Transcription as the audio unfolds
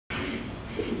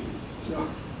So,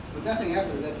 but nothing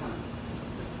happened at that time.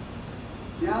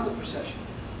 Now the procession.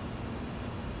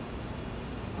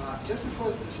 Just before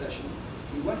the procession,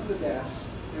 he went to the baths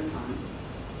at that time,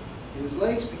 and his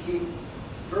legs became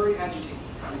very agitated.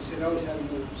 And he said, "Oh, he's having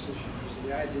a procession." He said,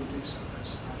 "Yeah, I didn't think so.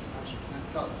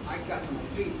 I got to my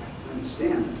feet. I could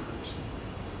understand at times."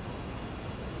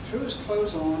 Threw his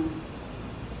clothes on,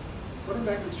 put him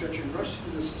back in the stretcher, and rushed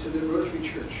to the Rosary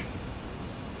Church.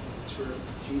 That's where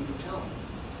Jean Foutel.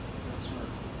 That's where.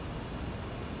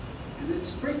 And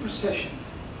this great procession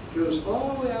goes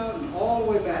all the way out and all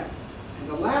the way back. And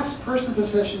the last person in the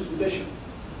procession is the bishop.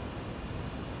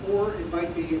 Or it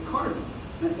might be a cardinal.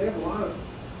 And they have a lot of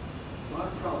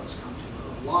prelates come to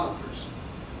her, a lot of person.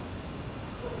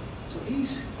 So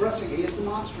he's blessing, he has the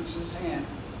monstrance in his hand,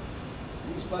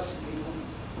 and he's blessing people,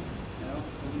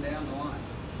 moving down the line.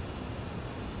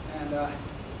 And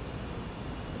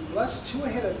he blessed two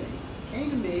ahead of me, came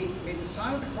to me, made the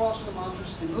sign of the cross with the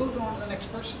monstrance, and moved on to the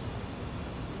next person.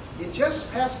 He had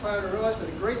just passed by to realize that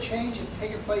a great change had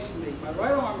taken place in me. My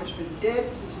right arm, which had been dead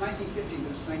since 1950,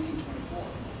 but it's 1924.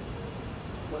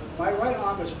 But my right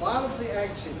arm was violently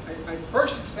agitated. I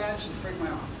burst its bandage and freed my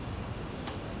arm.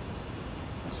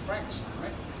 That's Frankenstein,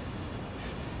 right?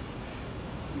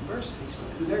 He burst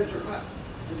it. The nerves are cut.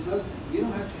 That's another thing. You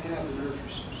don't have to have the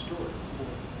nerves restored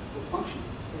for function,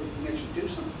 or to make you do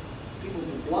something. People have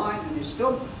been blind, and you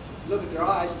still look at their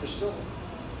eyes. There's still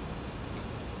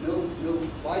no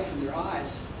life in their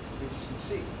eyes. They can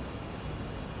see.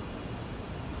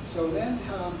 So then,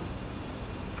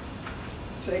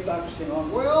 say doctors came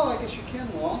along. Well, I guess you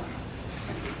can walk.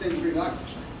 The same three doctors.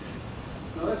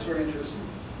 Well, that's very interesting.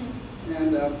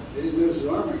 And they didn't notice his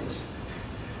arm, I guess.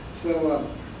 So,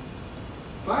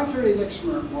 5:30 next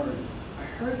morning, I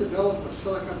heard the bell of the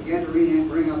Basilica began to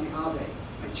ring out the Ave.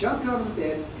 I jumped out of the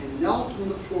bed and knelt on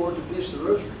the floor to finish the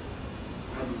rosary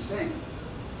I'd been saying.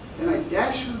 Then I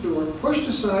dashed through the door, pushed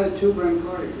aside the two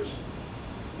brancardiers,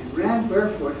 and ran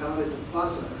barefoot out at the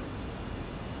plaza.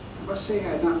 I must say I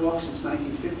had not walked since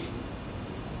 1950.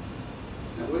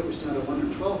 My weight was down to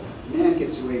 112 pounds. The man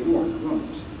gets away more than the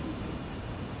woman.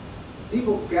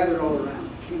 People gathered all around.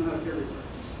 They came out of everywhere.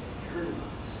 They heard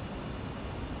about this.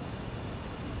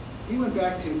 He went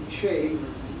back to shave and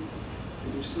everything,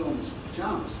 because he was still in his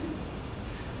pajamas.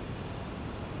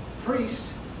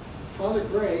 Priest, Father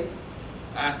Gray.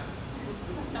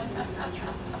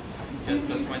 Yes,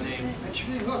 that's my name. That's your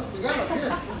name. Look, we got it up here.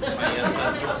 My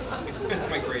ancestor.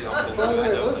 My great uncle. Father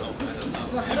Gray, listen, this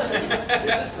is nothing bad.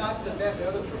 This is not the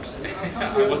other priest.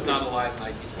 I was not alive in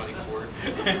 1924.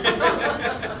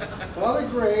 Father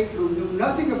Gray, who knew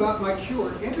nothing about my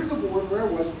cure, entered the ward where I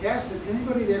was and asked if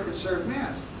anybody there could serve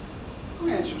Mass. I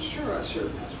answered, sure, I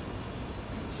serve Mass.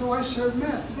 So I served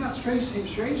Mass. It did not seem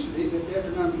strange to me that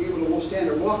after not being able to stand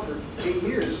or walk for 8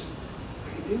 years, I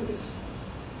could do this.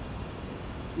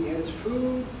 He had his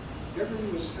food.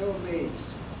 Everything was so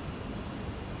amazed.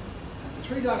 And the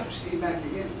three doctors came back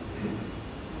again.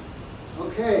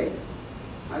 Okay,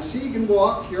 I see you can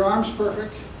walk. Your arm's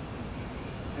perfect.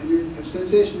 And you have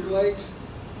sensation in your legs.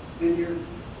 And your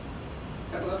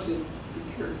epilepsy is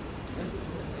cured.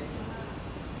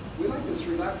 We like those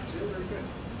three doctors. They were very good.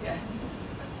 Yeah.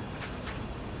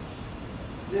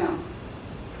 Now,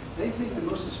 they think the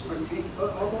most spontaneous,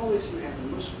 of all these things happen,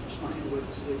 the most spontaneous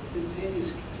was the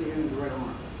instantaneous clearing of the right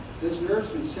arm. Those nerves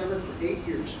have been severed for 8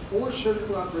 years. 4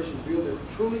 surgical operations revealed they were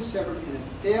truly severed, and it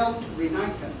failed to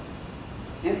reunite them.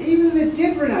 And even if it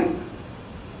did reunite them,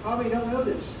 probably don't know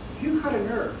this. If you cut a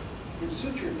nerve and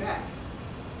suture it back,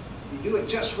 you do it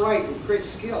just right with great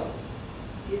skill,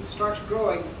 it starts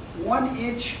growing 1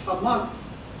 inch a month.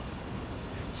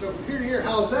 So from here to here,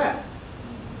 how's that?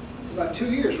 It's about 2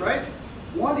 years, right?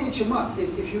 1 inch a month.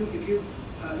 If you do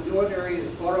ordinary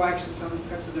auto accident, someone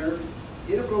cuts the nerve,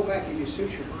 it'll grow back if you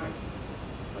suture it right.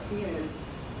 But he had it.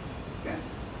 Okay.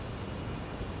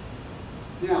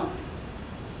 Now,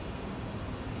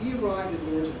 he arrived at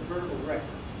Lourdes at vertical wreck,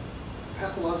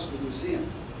 pathological museum.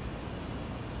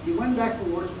 He went back to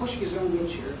Lourdes, pushing his own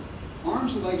wheelchair,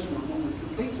 arms and legs normal, with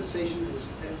complete cessation of his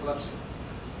epilepsy.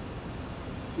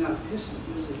 Now, this is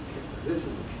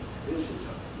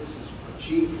what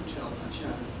Jean Foutel,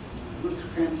 Ruth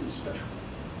Crampton's special.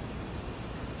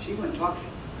 She went and talked to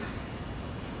him.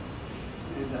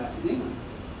 And in England,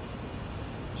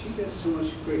 she does so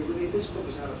much great. This book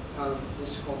is out of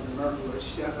this is called The American Lourdes.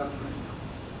 She's out of print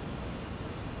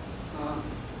now.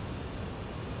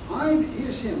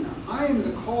 Here's him now. I am in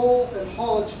the coal and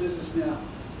haulage business now.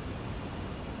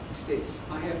 He states,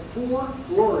 I have 4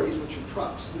 lorries, which are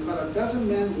trucks, and about a dozen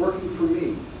men working for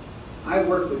me. I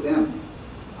work with them.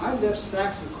 I lift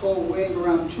sacks of coal weighing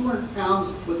around 200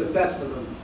 pounds with the best of them.